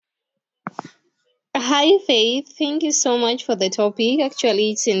Hi, Faith. Thank you so much for the topic.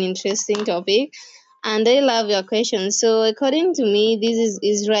 Actually, it's an interesting topic, and I love your question. So, according to me, this is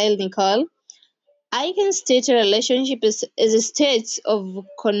Israel Nicole. I can state a relationship is a state of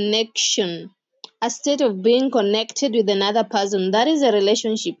connection, a state of being connected with another person. That is a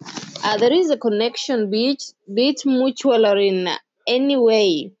relationship. There is a connection, be it mutual or in any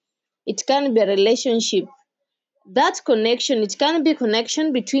way. It can be a relationship. That connection, it can be a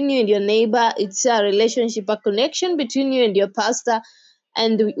connection between you and your neighbor. It's a relationship, a connection between you and your pastor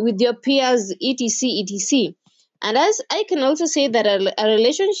and with your peers, etc. And as I can also say that a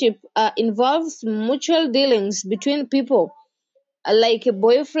relationship involves mutual dealings between people, like a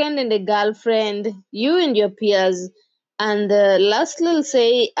boyfriend and a girlfriend, you and your peers. And lastly, I'll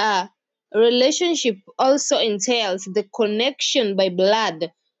say relationship also entails the connection by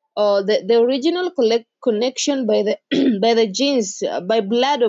blood, or the original connection by the by the genes, by blood